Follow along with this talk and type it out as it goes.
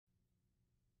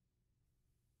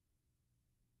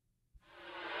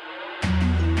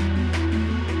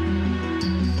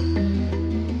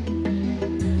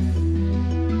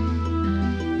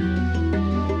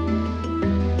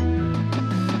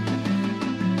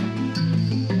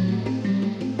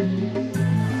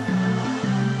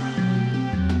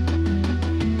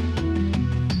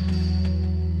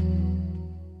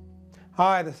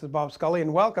Hi, this is Bob Scully,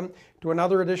 and welcome to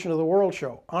another edition of The World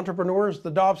Show, Entrepreneurs, the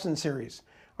Dobson Series.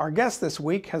 Our guest this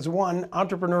week has won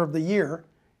Entrepreneur of the Year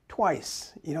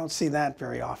twice. You don't see that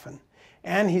very often.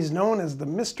 And he's known as the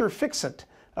Mr. Fix-It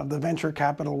of the venture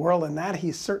capital world, and that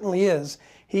he certainly is.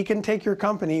 He can take your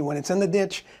company when it's in the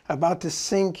ditch, about to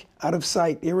sink out of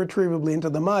sight irretrievably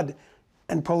into the mud,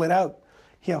 and pull it out.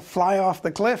 He'll fly off the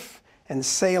cliff and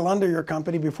sail under your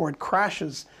company before it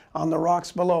crashes on the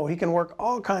rocks below. He can work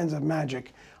all kinds of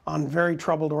magic on very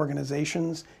troubled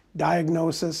organizations,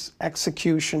 diagnosis,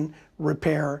 execution,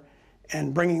 repair,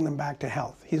 and bringing them back to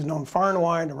health. He's known far and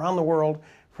wide around the world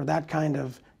for that kind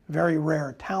of very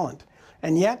rare talent.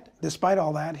 And yet, despite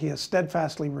all that, he has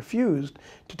steadfastly refused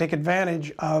to take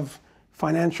advantage of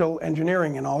financial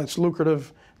engineering and all its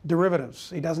lucrative derivatives.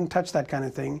 He doesn't touch that kind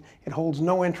of thing. It holds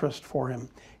no interest for him.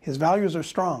 His values are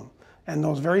strong. And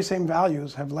those very same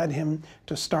values have led him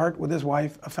to start with his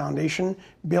wife a foundation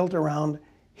built around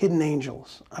hidden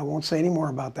angels. I won't say any more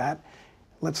about that.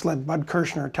 Let's let Bud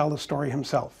Kirchner tell the story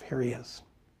himself. Here he is.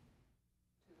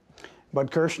 Bud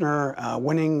Kirchner,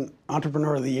 winning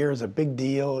Entrepreneur of the Year is a big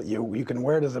deal. You can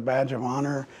wear it as a badge of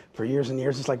honor for years and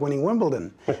years. It's like winning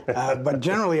Wimbledon. But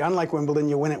generally, unlike Wimbledon,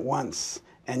 you win it once.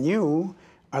 And you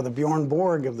are the Bjorn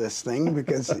Borg of this thing,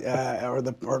 because, or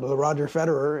the Roger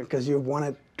Federer, because you've won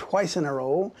it twice in a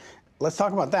row. Let's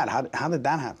talk about that. How did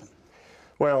that happen?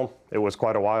 Well, it was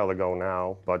quite a while ago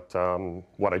now, but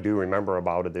what I do remember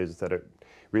about it is that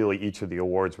really each of the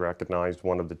awards recognized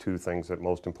one of the two things that are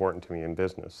most important to me in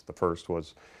business. The first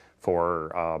was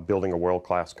for building a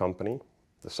world-class company.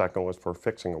 The second was for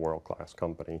fixing a world-class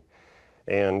company.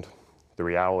 And the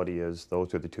reality is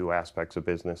those are the two aspects of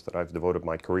business that I've devoted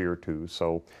my career to.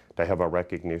 So to have a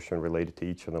recognition related to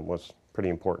each of them was pretty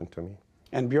important to me.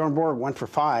 And Bjorn Borg went for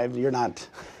 5. You're not,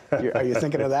 are you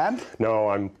thinking of that? No,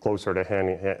 I'm closer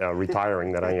to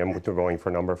retiring than I am to going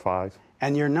for number 5.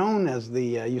 And you're known as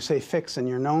the, you say fix, and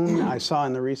you're known, I saw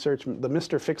in the research, the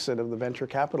Mr. Fix-It of the venture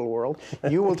capital world.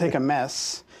 You will take a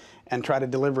mess and try to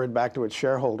deliver it back to its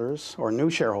shareholders, or new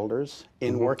shareholders,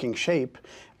 in working shape.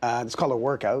 It's called a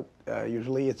workout,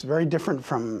 usually. It's very different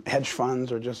from hedge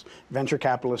funds or just venture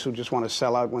capitalists who just want to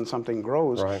sell out when something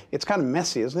grows. Right. It's kind of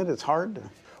messy, isn't it? It's hard.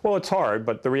 Well, it's hard,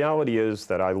 but the reality is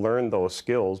that I learned those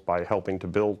skills by helping to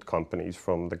build companies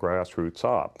from the grassroots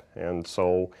up. And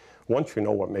so once you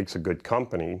know what makes a good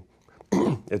company,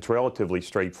 it's relatively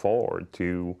straightforward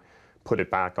to put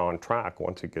it back on track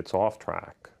once it gets off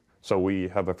track. So we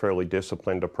have a fairly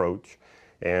disciplined approach,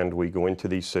 and we go into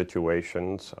these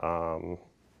situations.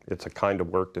 It's a kind of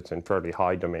work that's in fairly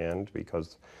high demand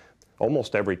because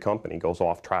almost every company goes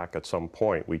off track at some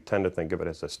point. We tend to think of it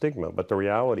as a stigma, but the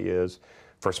reality is,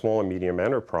 for small and medium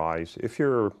enterprise, if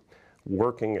you're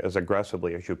working as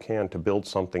aggressively as you can to build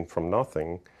something from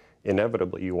nothing,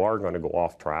 inevitably you are going to go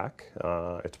off track.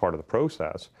 It's part of the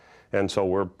process. And so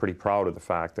we're pretty proud of the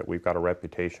fact that we've got a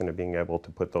reputation of being able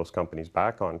to put those companies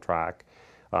back on track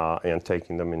and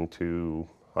taking them into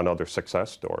another success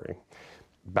story.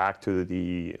 Back to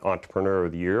the Entrepreneur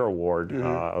of the Year award,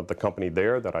 the company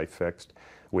there that I fixed,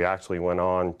 we actually went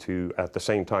on to, at the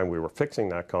same time we were fixing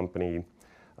that company,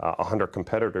 100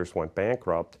 competitors went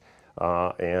bankrupt,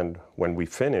 and when we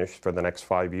finished, for the next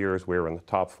 5 years, we were in the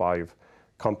top 5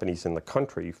 companies in the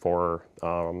country for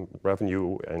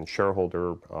revenue and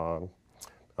shareholder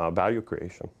value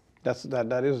creation. That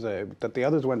the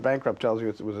others went bankrupt tells you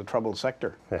it was a troubled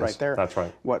sector. Yes, right there. That's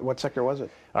right. What sector was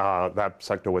it? That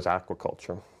sector was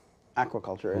aquaculture.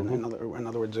 Aquaculture, in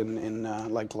other words,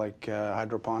 like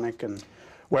hydroponic and.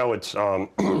 Well, it's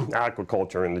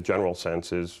aquaculture in the general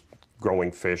sense is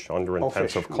growing fish under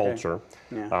intensive culture.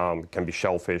 Okay. Yeah. It can be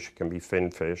shellfish, it can be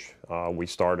finfish.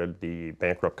 The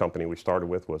bankrupt company we started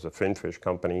with was a finfish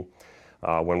company.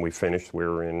 When we finished, we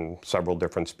were in several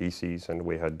different species, and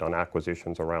we had done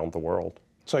acquisitions around the world.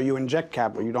 So you inject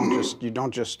capital. You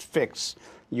don't just fix.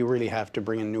 You really have to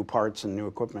bring in new parts and new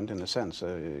equipment, in a sense,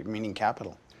 meaning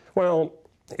capital. Well,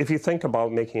 if you think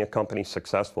about making a company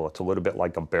successful, it's a little bit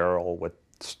like a barrel with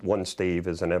one stave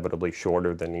is inevitably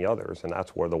shorter than the others, and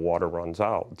that's where the water runs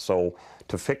out. So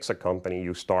to fix a company,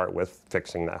 you start with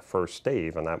fixing that first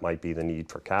stave, and that might be the need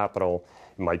for capital,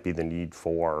 it might be the need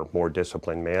for more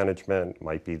disciplined management, it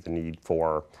might be the need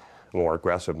for a more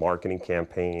aggressive marketing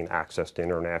campaign, access to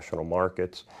international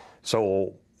markets.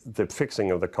 So the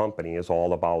fixing of the company is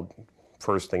all about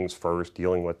first things first,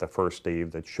 dealing with the first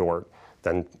stave that's short,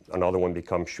 then another one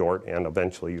becomes short, and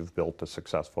eventually you've built a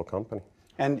successful company.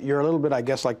 And you're a little bit, I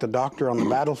guess, like the doctor on the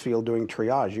battlefield doing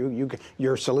triage.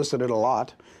 You're solicited a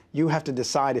lot. You have to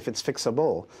decide if it's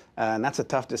fixable, and that's a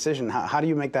tough decision. How do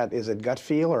you make that? Is it gut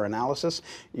feel or analysis?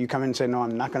 You come in and say, no,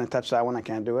 I'm not going to touch that one, I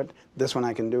can't do it. This one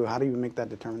I can do. How do you make that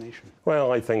determination?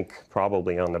 Well, I think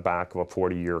probably on the back of a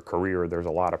 40-year career, there's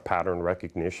a lot of pattern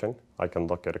recognition. I can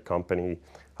look at a company,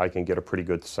 I can get a pretty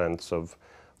good sense of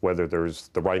whether there's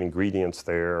the right ingredients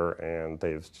there and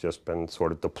they've just been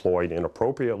sort of deployed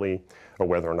inappropriately, or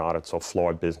whether or not it's a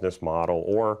flawed business model,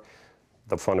 or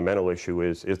the fundamental issue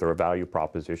is there a value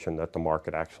proposition that the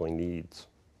market actually needs?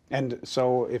 And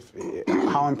so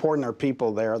how important are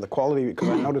people there, the quality, because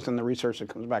I notice in the research it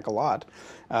comes back a lot,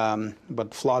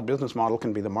 but flawed business model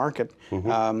can be the market.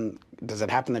 Does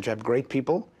it happen that you have great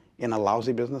people in a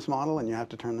lousy business model and you have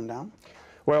to turn them down?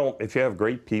 Well, if you have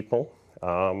great people,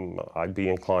 I'd be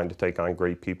inclined to take on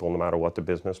great people no matter what the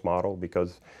business model,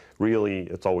 because really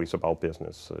it's always about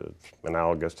business. It's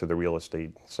analogous to the real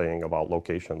estate saying about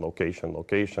location, location,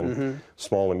 location.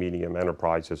 Small and medium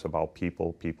enterprises about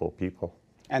people, people, people.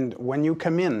 And when you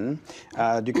come in,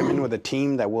 do you come in with a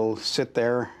team that will sit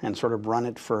there and sort of run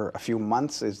it for a few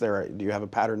months? Do you have a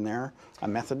pattern there, a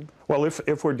method? Well,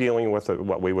 if we're dealing with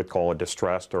what we would call a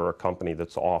distressed or a company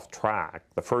that's off track,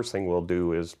 the first thing we'll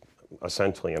do is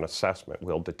essentially an assessment.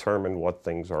 We'll determine what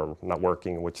things are not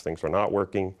working and which things are not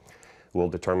working. We'll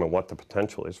determine what the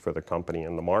potential is for the company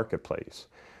in the marketplace.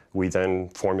 We then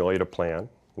formulate a plan.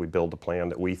 We build a plan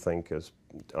that we think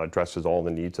addresses all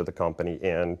the needs of the company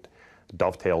and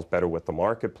dovetails better with the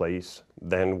marketplace.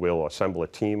 Then we'll assemble a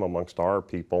team amongst our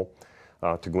people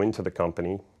to go into the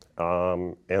company.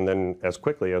 And then as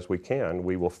quickly as we can,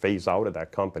 we will phase out of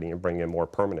that company and bring in more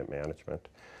permanent management.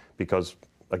 Because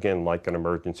again, like an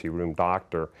emergency room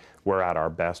doctor, we're at our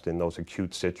best in those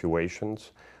acute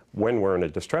situations. When we're in a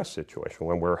distressed situation,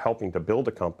 when we're helping to build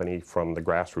a company from the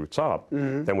grassroots up,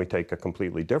 then we take a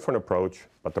completely different approach,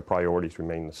 but the priorities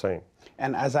remain the same.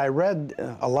 And as I read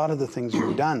a lot of the things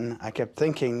you've done, I kept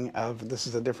thinking of, this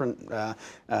is a different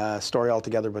story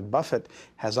altogether, but Buffett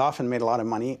has often made a lot of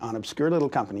money on obscure little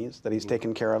companies that he's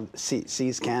taken care of,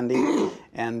 See's Candy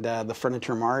and the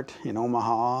Furniture Mart in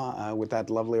Omaha with that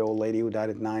lovely old lady who died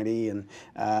at 90.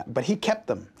 But he kept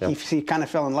them. Yep. He kind of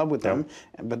fell in love with them,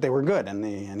 but they were good,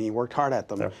 and he worked hard at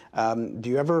them. Yep. Do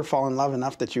you ever fall in love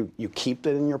enough that you keep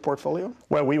it in your portfolio?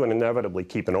 Well, we would inevitably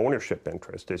keep an ownership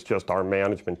interest. It's just our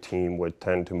management team would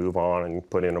tend to move on and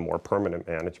put in a more permanent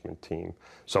management team.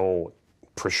 So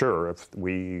for sure, if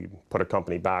we put a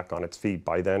company back on its feet,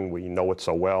 by then we know it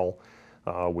so well,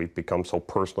 we've become so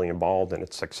personally involved in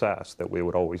its success that we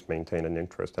would always maintain an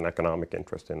interest, an economic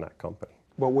interest in that company.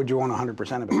 But would you own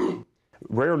 100% of it?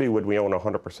 Rarely would we own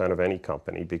 100% of any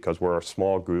company because we're a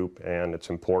small group and it's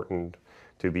important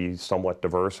to be somewhat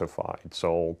diversified.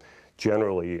 So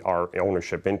generally, our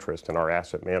ownership interest in our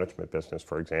asset management business,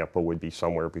 for example, would be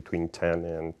somewhere between 10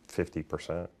 and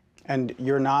 50%. And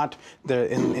you're not,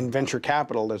 in venture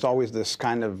capital, there's always this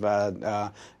kind of,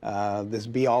 this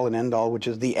be-all and end-all, which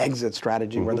is the exit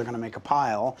strategy, where they're going to make a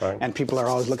pile, and people are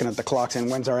always looking at the clock saying,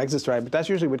 when's our exit strategy? But that's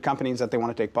usually with companies that they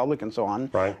want to take public and so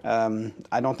on.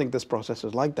 I don't think this process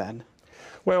is like that.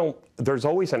 Well, there's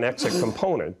always an exit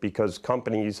component because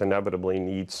companies inevitably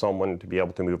need someone to be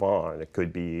able to move on. It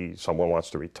could be someone wants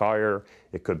to retire.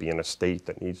 It could be an estate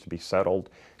that needs to be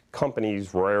settled.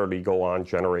 Companies rarely go on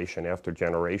generation after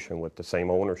generation with the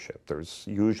same ownership. There's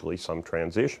usually some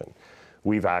transition.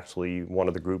 We've actually, one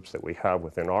of the groups that we have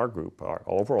within our group, our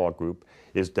overall group,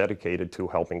 is dedicated to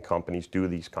helping companies do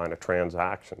these kind of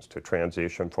transactions, to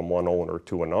transition from one owner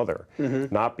to another.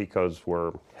 Not because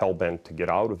we're hell-bent to get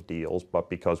out of deals, but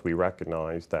because we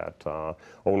recognize that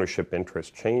ownership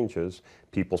interest changes,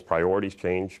 people's priorities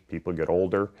change, people get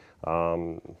older,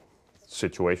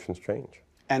 situations change.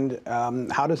 And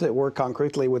how does it work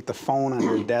concretely with the phone on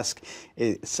your desk?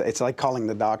 It's like calling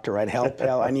the doctor, right? Help,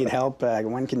 I need help.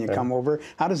 When can you come over?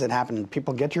 How does it happen?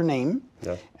 People get your name,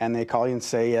 and they call you and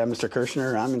say, Mr.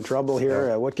 Kirchner, I'm in trouble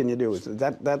here. What can you do? Is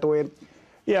that the way it...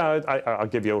 Yeah, I'll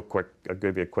give you a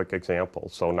quick example.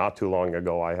 So not too long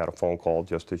ago, I had a phone call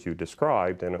just as you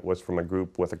described, and it was from a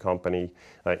group with a company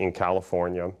in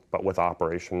California, but with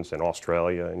operations in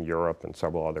Australia and Europe and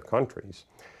several other countries.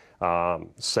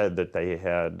 Said that they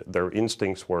had, their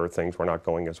instincts were things were not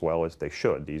going as well as they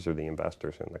should. These are the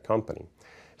investors in the company.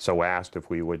 So asked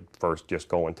if we would first just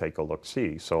go and take a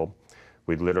look-see. So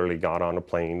we literally got on a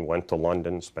plane, went to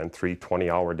London, spent 3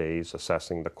 20-hour days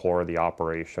assessing the core of the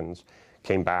operations,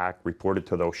 came back, reported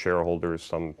to those shareholders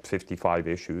some 55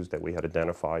 issues that we had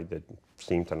identified that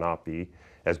seemed to not be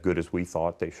as good as we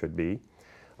thought they should be.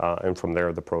 And from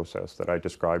there, the process that I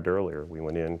described earlier, we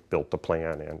went in, built the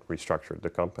plan, and restructured the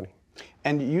company.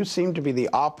 And you seem to be the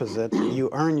opposite. You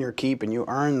earn your keep and you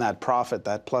earn that profit,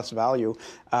 that plus value.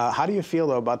 How do you feel,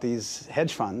 though, about these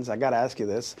hedge funds? I got to ask you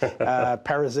this.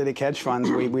 Parasitic hedge funds,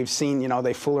 we've seen, you know,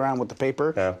 they fool around with the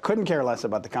paper. Yeah. Couldn't care less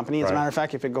about the company. As a matter of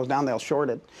fact, if it goes down, they'll short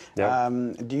it.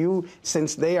 Yep. Do you,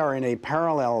 since they are in a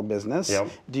parallel business, Yep.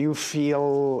 do you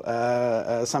feel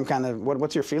some kind of,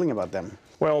 what's your feeling about them?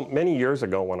 Well, many years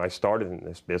ago when I started in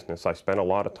this business, I spent a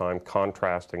lot of time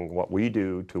contrasting what we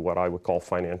do to what I would call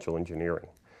financial engineering.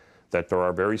 That there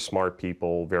are very smart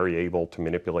people, very able to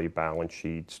manipulate balance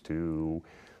sheets, to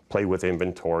play with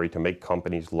inventory, to make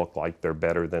companies look like they're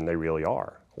better than they really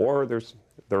are. Or there's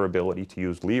their ability to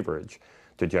use leverage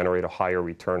to generate a higher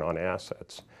return on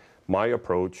assets. My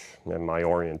approach and my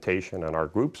orientation and our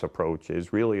group's approach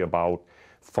is really about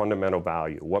fundamental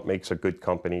value. What makes a good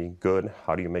company good?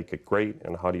 How do you make it great?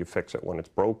 And how do you fix it when it's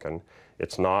broken?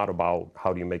 It's not about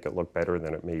how do you make it look better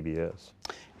than it maybe is.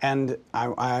 And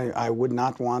I would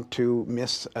not want to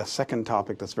miss a second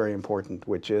topic that's very important,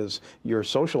 which is your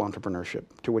social entrepreneurship,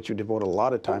 to which you devote a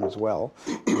lot of time as well.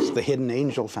 It's the Hidden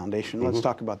Angel Foundation. Let's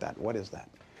talk about that. What is that?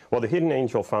 Well, the Hidden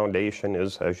Angel Foundation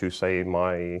is, as you say,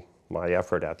 my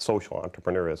effort at social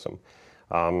entrepreneurism.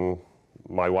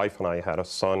 My wife and I had a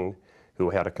son who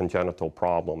had a congenital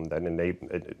problem that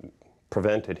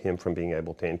prevented him from being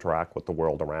able to interact with the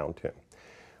world around him.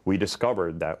 We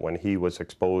discovered that when he was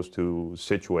exposed to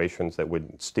situations that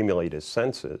would stimulate his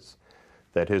senses,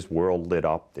 that his world lit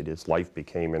up, that his life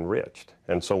became enriched.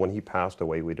 And so when he passed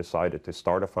away, we decided to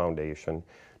start a foundation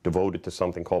devoted to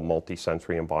something called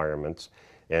multisensory environments.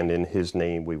 And in his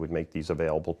name, we would make these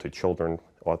available to children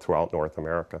all throughout North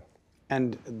America.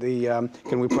 And the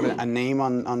can we put a name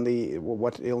on the,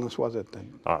 what illness was it?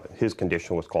 His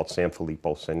condition was called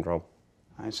Sanfilippo syndrome.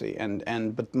 I see.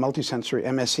 But multisensory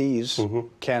MSEs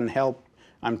can help,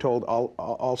 I'm told,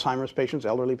 Alzheimer's patients,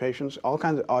 elderly patients, all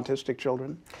kinds of autistic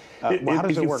children. How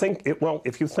does it work?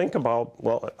 If you think about,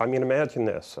 well, I mean, imagine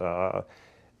this.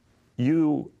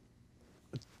 You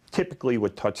typically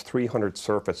would touch 300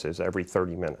 surfaces every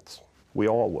 30 minutes. We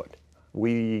all would.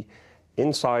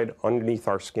 Inside, underneath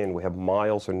our skin, we have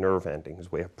miles of nerve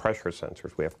endings. We have pressure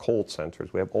sensors. We have cold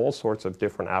sensors. We have all sorts of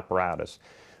different apparatus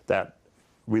that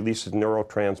releases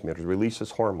neurotransmitters, releases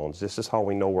hormones. This is how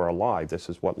we know we're alive. This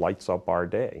is what lights up our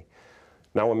day.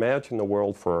 Now imagine the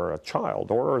world for a child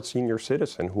or a senior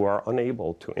citizen who are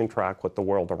unable to interact with the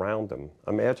world around them.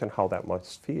 Imagine how that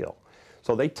must feel.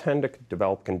 So they tend to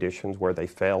develop conditions where they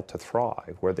fail to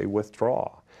thrive, where they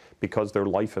withdraw, because their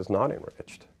life is not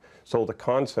enriched. So the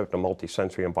concept of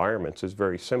multisensory environments is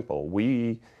very simple.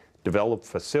 We develop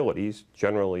facilities,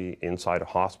 generally inside of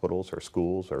hospitals or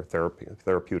schools or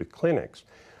therapeutic clinics,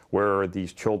 where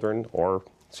these children or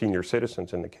senior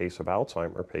citizens, in the case of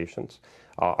Alzheimer's patients,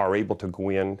 are able to go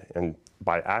in, and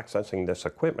by accessing this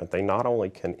equipment, they not only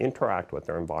can interact with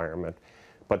their environment,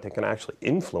 but they can actually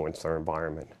influence their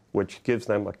environment, which gives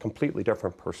them a completely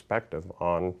different perspective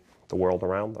on the world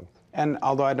around them. And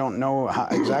although I don't know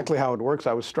exactly how it works,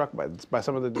 I was struck by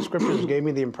some of the descriptors. Gave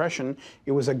me the impression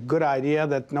it was a good idea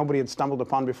that nobody had stumbled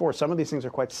upon before. Some of these things are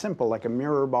quite simple, like a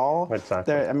mirror ball.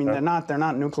 Exactly. They're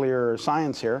not nuclear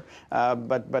science here.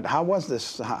 But how was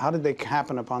this? How did they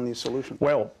happen upon these solutions?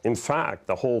 Well, in fact,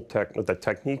 the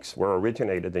techniques were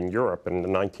originated in Europe in the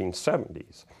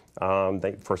 1970s.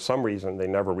 For some reason, they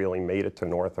never really made it to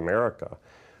North America.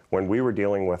 When we were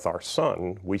dealing with our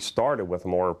son, we started with a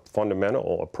more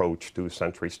fundamental approach to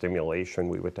sensory stimulation.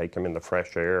 We would take him in the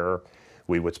fresh air.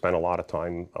 We would spend a lot of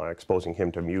time exposing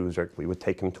him to music. We would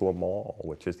take him to a mall,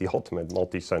 which is the ultimate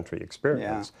multisensory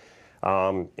experience.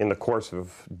 Yeah. In the course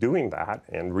of doing that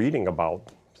and reading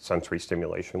about sensory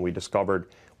stimulation, we discovered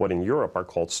what in Europe are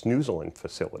called snoozelen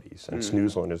facilities. And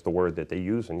snoozelen is the word that they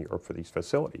use in Europe for these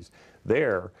facilities.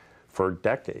 There, for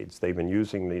decades, they've been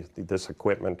using this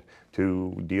equipment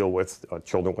to deal with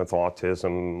children with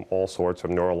autism, all sorts of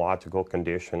neurological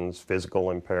conditions, physical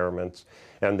impairments,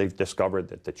 and they've discovered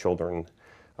that the children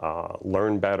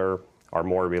learn better, are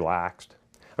more relaxed.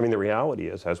 I mean, the reality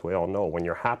is, as we all know, when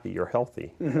you're happy, you're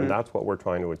healthy, and that's what we're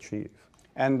trying to achieve.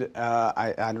 And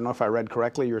I don't know if I read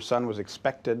correctly, your son was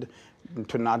expected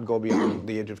to not go beyond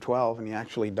the age of 12, and he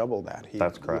actually doubled that.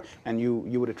 That's correct. And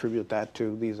you would attribute that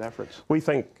to these efforts? We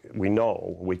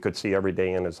could see every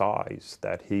day in his eyes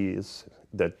that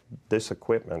this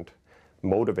equipment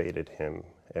motivated him,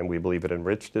 and we believe it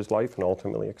enriched his life and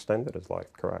ultimately extended his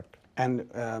life, correct. And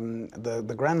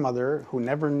the grandmother, who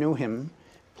never knew him,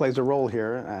 plays a role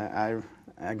here.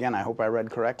 I hope I read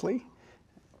correctly.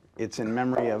 It's in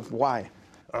memory of why?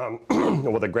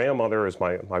 Well, the grandmother is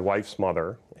my wife's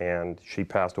mother, and she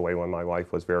passed away when my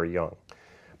wife was very young.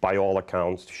 by all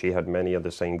accounts, she had many of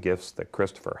the same gifts that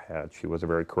Christopher had. She was a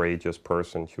very courageous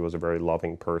person. She was a very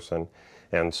loving person.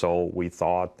 And so we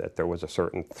thought that there was a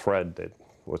certain thread that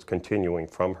was continuing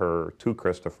from her to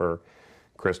Christopher.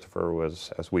 Christopher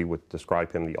was, as we would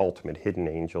describe him, the ultimate hidden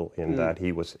angel in that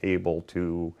he was able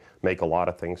to make a lot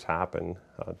of things happen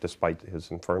despite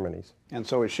his infirmities. And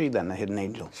so is she then, the hidden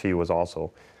angel? She was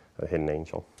also a hidden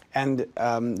angel. And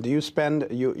do you spend,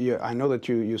 I know that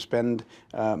you spend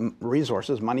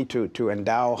resources, money to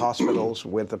endow hospitals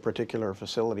with a particular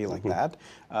facility like that,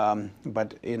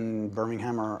 but in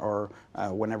Birmingham or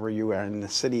whenever you are in the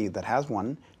city that has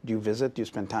one, do you visit, do you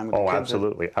spend time with the kids? Oh,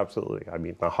 absolutely, absolutely. I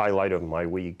mean, the highlight of my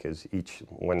week is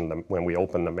when we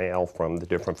open the mail from the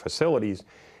different facilities,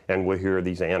 and we hear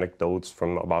these anecdotes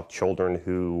about children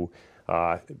who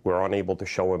were unable to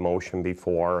show emotion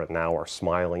before and now are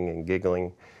smiling and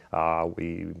giggling.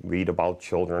 We read about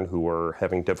children who were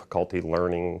having difficulty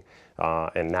learning,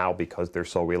 and now because they're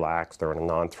so relaxed, they're in a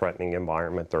non-threatening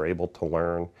environment, they're able to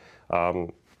learn.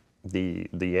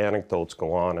 The anecdotes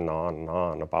go on and on and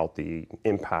on about the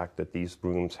impact that these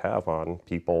rooms have on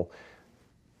people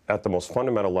at the most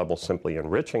fundamental level, simply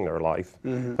enriching their life.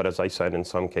 But as I said, in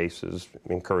some cases,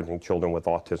 encouraging children with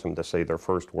autism to say their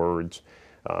first words,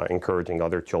 encouraging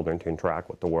other children to interact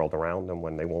with the world around them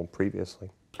when they won't previously.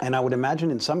 And I would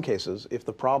imagine in some cases, if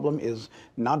the problem is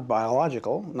not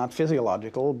biological, not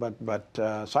physiological, but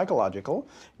psychological,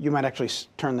 you might actually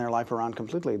turn their life around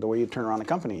completely, the way you turn around a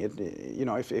company. You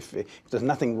know, if there's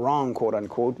nothing wrong, quote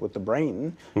unquote, with the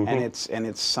brain, and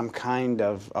it's some kind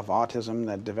of autism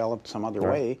that developed some other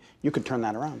way, you could turn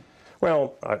that around.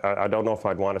 Well, I don't know if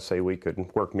I'd want to say we could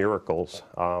work miracles,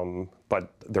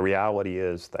 but the reality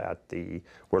is that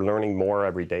we're learning more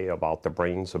every day about the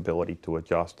brain's ability to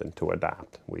adjust and to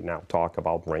adapt. We now talk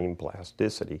about brain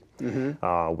plasticity.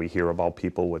 We hear about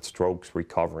people with strokes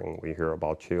recovering. We hear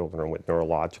about children with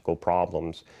neurological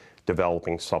problems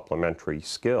developing supplementary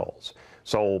skills.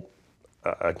 So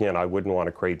again, I wouldn't want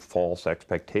to create false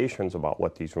expectations about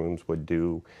what these rooms would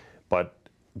do, but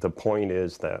the point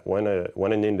is that when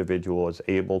an individual is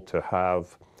able to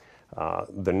have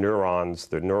the neurons,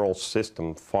 the neural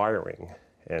system firing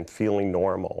and feeling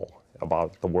normal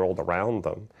about the world around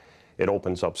them, it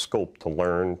opens up scope to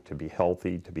learn, to be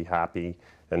healthy, to be happy,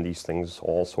 and these things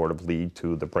all sort of lead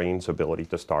to the brain's ability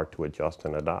to start to adjust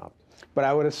and adapt. But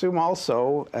I would assume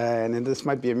also, and this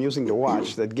might be amusing to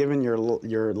watch, that given your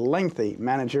lengthy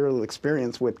managerial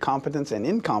experience with competence and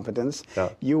incompetence,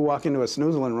 you walk into a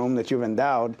snoozling room that you've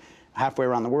endowed halfway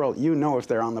around the world, you know if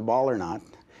they're on the ball or not.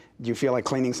 Do you feel like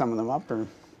cleaning some of them up? Or?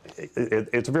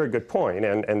 It's a very good point,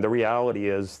 and the reality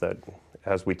is that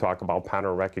as we talk about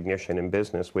pattern recognition in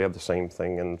business, we have the same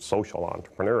thing in social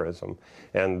entrepreneurism,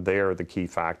 and there the key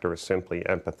factor is simply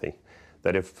empathy.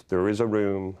 That if there is a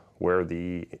room where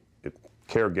the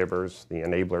caregivers, the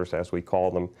enablers as we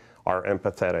call them, are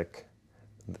empathetic,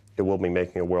 it will be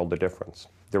making a world of difference.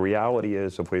 The reality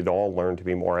is if we'd all learn to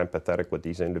be more empathetic with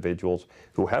these individuals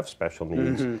who have special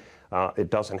needs, it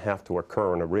doesn't have to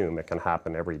occur in a room, it can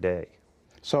happen every day.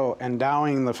 So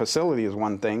endowing the facility is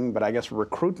one thing, but I guess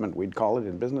recruitment, we'd call it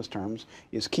in business terms,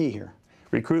 is key here.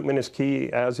 Recruitment is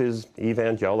key, as is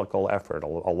evangelical effort. A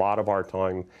lot of our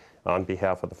time on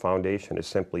behalf of the foundation is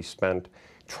simply spent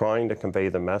trying to convey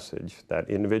the message that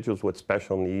individuals with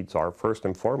special needs are first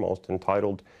and foremost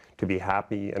entitled to be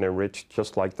happy and enriched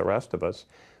just like the rest of us.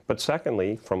 But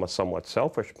secondly, from a somewhat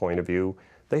selfish point of view,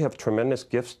 they have tremendous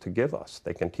gifts to give us.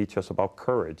 They can teach us about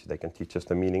courage. They can teach us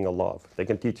the meaning of love. They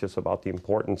can teach us about the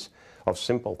importance of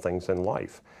simple things in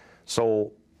life.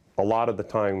 So a lot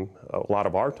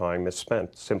of our time is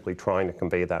spent simply trying to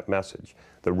convey that message.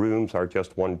 The rooms are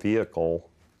just one vehicle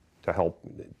to help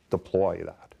deploy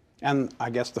that. And I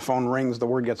guess the phone rings, the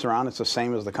word gets around, it's the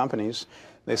same as the companies.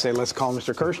 They say, let's call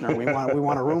Mr. Kirchner. We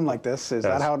want a room like this. Is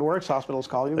that how it works? Hospitals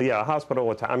call you? Yeah,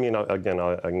 hospital. I mean, again,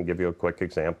 I can give you a quick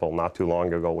example. Not too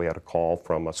long ago, we had a call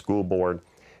from a school board,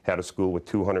 had a school with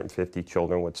 250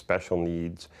 children with special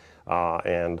needs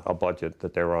and a budget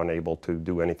that they were unable to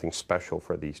do anything special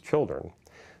for these children.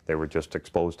 They were just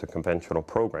exposed to conventional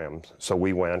programs. So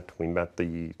we went, we met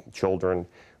the children,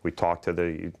 we talked to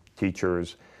the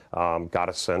teachers, got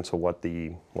a sense of what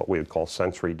we would call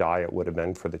sensory diet would have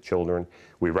been for the children.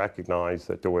 We recognized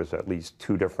that there was at least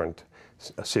two different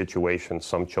situations.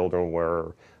 Some children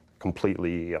were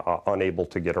completely unable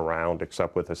to get around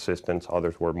except with assistance.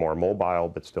 Others were more mobile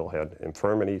but still had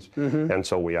infirmities. And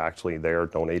so we actually there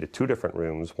donated two different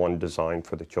rooms, one designed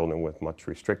for the children with much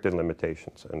restricted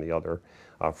limitations and the other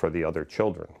for the other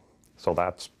children. So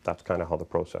that's kind of how the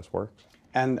process works.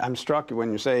 And I'm struck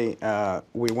when you say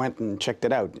we went and checked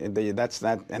it out. That's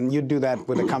that, and you'd do that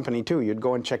with a company too. You'd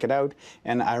go and check it out.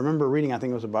 And I remember reading, I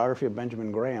think it was a biography of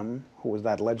Benjamin Graham, who was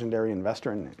that legendary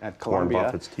investor at Columbia.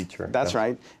 Warren Buffett's teacher. That's yeah.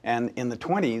 right. And in the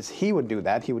 20s, he would do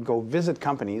that. He would go visit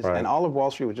companies, Right. and all of Wall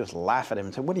Street would just laugh at him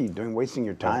and say, "What are you doing, wasting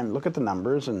your time? Yeah. Look at the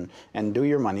numbers and do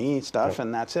your money stuff, Yeah.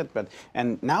 and that's it."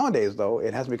 And nowadays, though,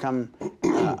 it has become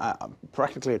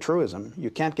practically a truism. You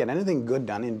can't get anything good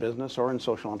done in business or in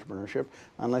social entrepreneurship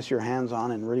unless you're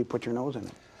hands-on and really put your nose in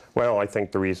it. Well, I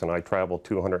think the reason I travel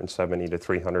 270 to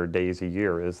 300 days a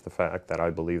year is the fact that I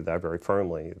believe that very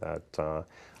firmly, that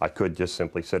I could just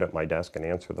simply sit at my desk and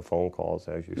answer the phone calls,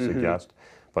 as you suggest.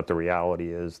 But the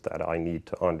reality is that I need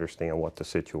to understand what the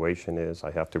situation is.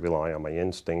 I have to rely on my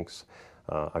instincts.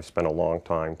 I've spent a long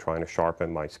time trying to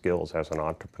sharpen my skills as an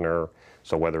entrepreneur.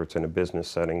 So whether it's in a business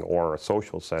setting or a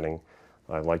social setting,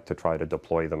 I like to try to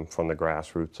deploy them from the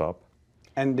grassroots up.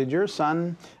 And did your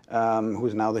son,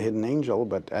 who's now the hidden angel,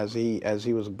 but as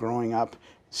he was growing up,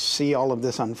 see all of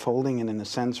this unfolding and in a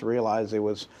sense realize he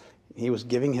was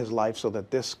giving his life so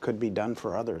that this could be done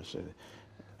for others?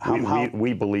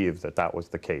 We believe that that was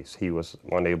the case. He was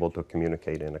unable to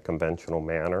communicate in a conventional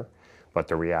manner, but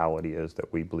the reality is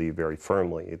that we believe very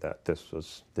firmly that this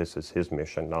is his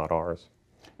mission, not ours.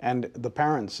 And the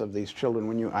parents of these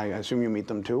children, I assume you meet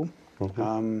them too?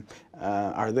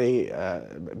 Are they,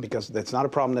 because it's not a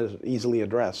problem that is easily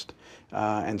addressed,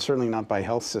 and certainly not by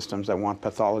health systems that want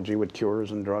pathology with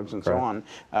cures and drugs and so on.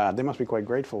 They must be quite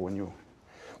grateful when you...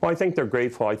 Well, I think they're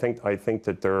grateful. I think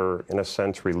that they're, in a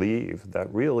sense, relieved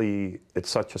that really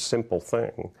it's such a simple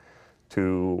thing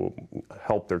to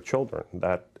help their children.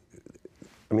 That,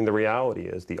 I mean, the reality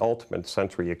is the ultimate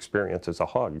sensory experience is a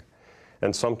hug.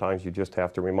 And sometimes you just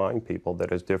have to remind people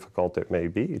that as difficult it may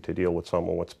be to deal with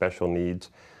someone with special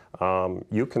needs,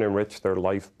 you can enrich their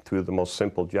life through the most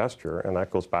simple gesture, and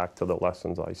that goes back to the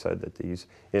lessons I said that these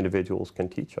individuals can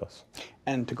teach us.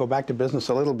 And to go back to business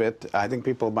a little bit, I think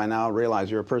people by now realize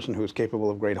you're a person who's capable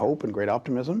of great hope and great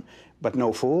optimism, but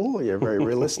no fool. You're very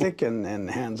realistic and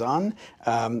hands-on.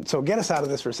 So get us out of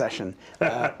this recession.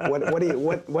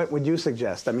 What would you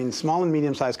suggest? I mean, small and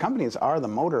medium-sized companies are the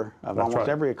motor of almost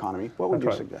every economy. What would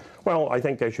you suggest? Well, I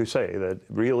think, as you say, that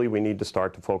really we need to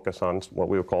start to focus on what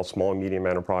we would call small and medium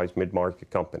enterprise,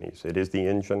 mid-market companies. It is the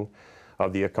engine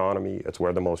of the economy. It's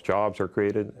where the most jobs are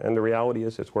created, and the reality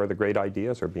is it's where the great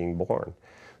ideas are being born.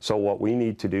 So what we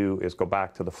need to do is go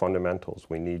back to the fundamentals.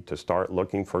 We need to start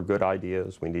looking for good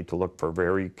ideas. We need to look for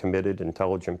very committed,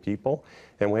 intelligent people,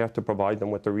 and we have to provide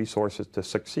them with the resources to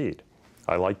succeed.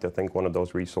 I like to think one of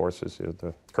those resources is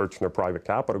the Kirchner Private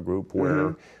Capital Group,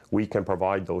 where we can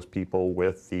provide those people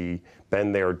with the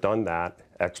been there, done that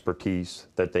expertise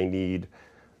that they need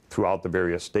throughout the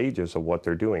various stages of what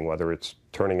they're doing, whether it's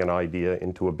turning an idea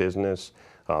into a business,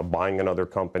 buying another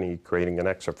company, creating an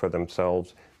exit for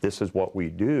themselves. This is what we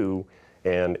do,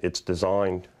 and it's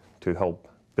designed to help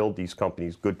build these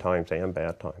companies good times and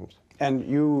bad times. And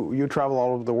you travel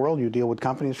all over the world. You deal with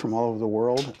companies from all over the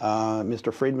world.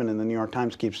 Mr. Friedman in the New York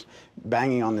Times keeps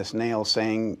banging on this nail,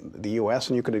 saying the U.S.,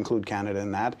 and you could include Canada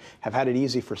in that, have had it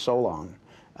easy for so long.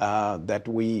 That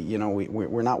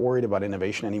we're not worried about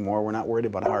innovation anymore. We're not worried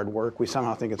about hard work. We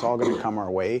somehow think it's all going to come our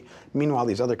way. Meanwhile,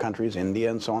 these other countries, India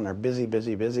and so on, are busy,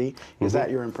 busy, busy. Is that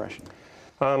your impression?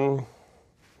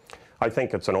 I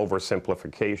think it's an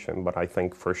oversimplification, but I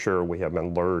think for sure we have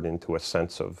been lured into a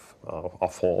sense of, a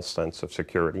false sense of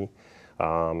security.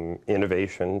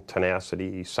 Innovation,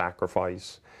 tenacity,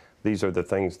 sacrifice. These are the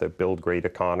things that build great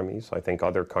economies. I think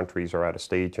other countries are at a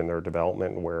stage in their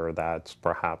development where that's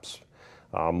perhaps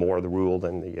more the rule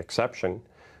than the exception,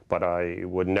 but I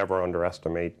would never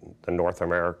underestimate the North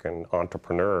American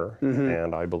entrepreneur,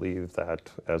 and I believe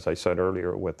that, as I said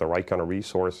earlier, with the right kind of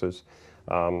resources,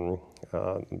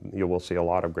 you will see a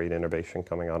lot of great innovation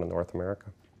coming out of North America.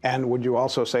 And would you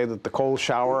also say that the cold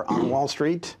shower on Wall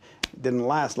Street didn't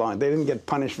last long? They didn't get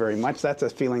punished very much. That's a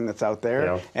feeling that's out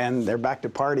there. And they're back to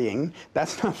partying.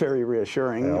 That's not very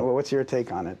reassuring. What's your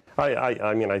take on it?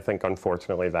 I mean, I think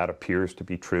unfortunately that appears to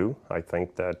be true. I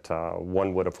think that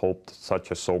one would have hoped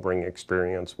such a sobering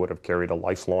experience would have carried a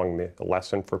lifelong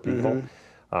lesson for people.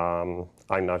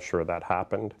 I'm not sure that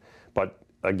happened. But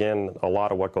again, a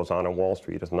lot of what goes on Wall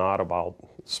Street is not about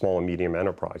small and medium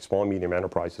enterprise. Small and medium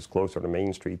enterprise is closer to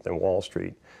Main Street than Wall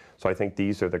Street. So I think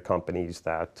these are the companies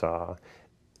that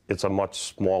it's a much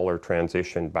smaller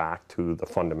transition back to the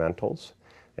fundamentals.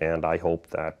 And I hope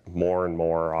that more and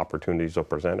more opportunities will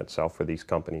present itself for these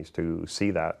companies to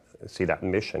see that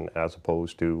mission as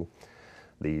opposed to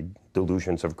the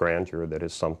delusions of grandeur that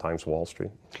is sometimes Wall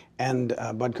Street. And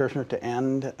Bud Kirchner, to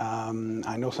end,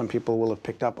 I know some people will have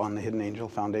picked up on the Hidden Angel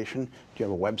Foundation. Do you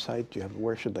have a website? Do you have,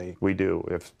 where should they? We do.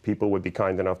 If people would be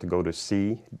kind enough to go to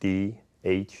CDHAF,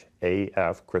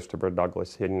 Christopher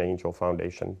Douglas Hidden Angel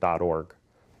Foundation.org.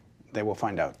 They will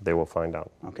find out. They will find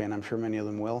out. Okay, and I'm sure many of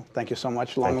them will. Thank you so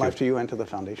much. Long life to you and to the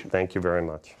foundation. Thank you very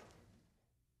much.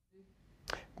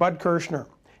 Bud Kirchner.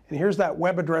 And here's that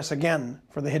web address again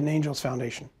for the Hidden Angels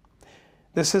Foundation.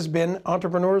 This has been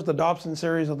Entrepreneurs, the Dobson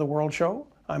series of the World Show.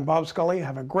 I'm Bob Scully.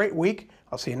 Have a great week.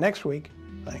 I'll see you next week.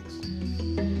 Thanks.